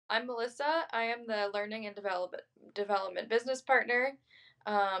I'm Melissa. I am the Learning and Development Business Partner.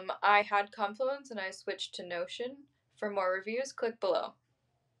 I had Confluence and I switched to Notion. For more reviews, click below.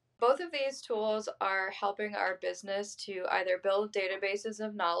 Both of these tools are helping our business to either build databases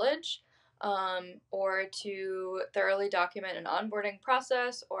of knowledge or to thoroughly document an onboarding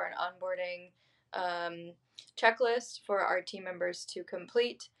process or an onboarding checklist for our team members to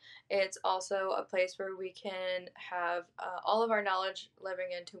complete. It's also a place where we can have all of our knowledge living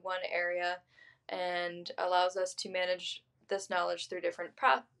into one area and allows us to manage this knowledge through different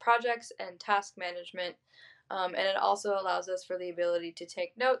projects and task management. And it also allows us for the ability to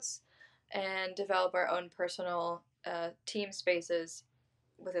take notes and develop our own personal team spaces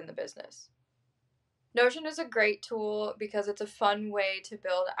within the business. Notion is a great tool because it's a fun way to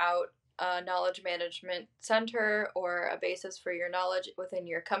build out a knowledge management center or a basis for your knowledge within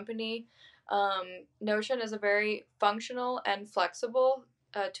your company. Notion is a very functional and flexible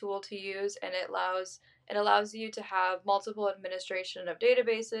tool to use, and it allows you to have multiple administration of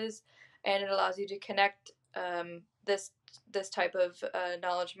databases, and it allows you to connect this type of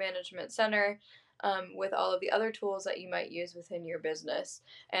knowledge management center with all of the other tools that you might use within your business.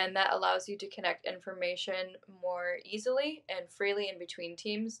 And that allows you to connect information more easily and freely in between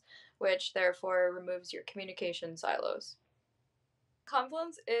teams, which therefore removes your communication silos.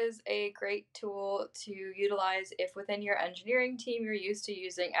 Confluence is a great tool to utilize if within your engineering team you're used to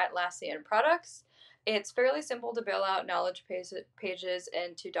using Atlassian products. It's fairly simple to build out knowledge pages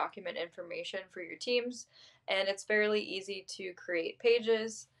and to document information for your teams, and it's fairly easy to create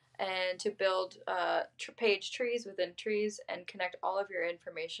pages and to build page trees within trees and connect all of your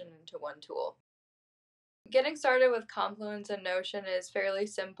information into one tool. Getting started with Confluence and Notion is fairly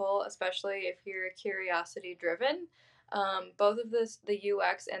simple, especially if you're curiosity driven. Both of the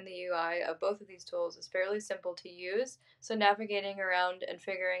UX and the UI of both of these tools is fairly simple to use. So navigating around and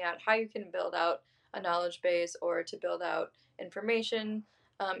figuring out how you can build out a knowledge base or to build out information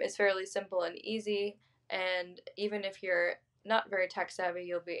is fairly simple and easy. And even if you're not very tech savvy,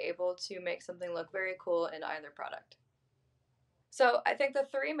 you'll be able to make something look very cool in either product. So I think the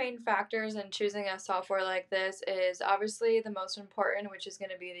three main factors in choosing a software like this is obviously the most important, which is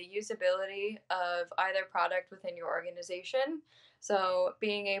going to be the usability of either product within your organization. So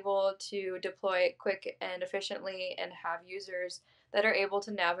being able to deploy it quick and efficiently and have users that are able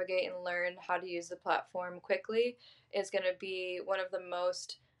to navigate and learn how to use the platform quickly is going to be one of the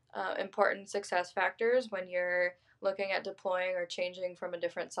most important success factors when you're looking at deploying or changing from a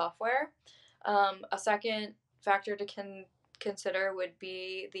different software. A second factor to consider would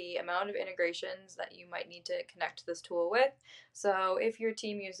be the amount of integrations that you might need to connect this tool with. So if your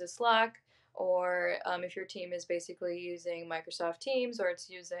team uses Slack, or if your team is basically using Microsoft Teams or it's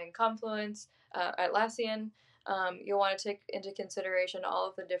using Confluence, Atlassian, you'll want to take into consideration all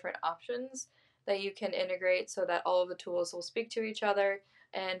of the different options that you can integrate so that all of the tools will speak to each other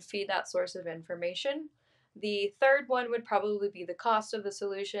and feed that source of information. The third one would probably be the cost of the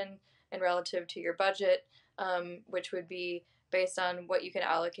solution and relative to your budget, which would be based on what you can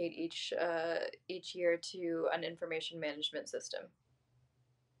allocate each year to an information management system.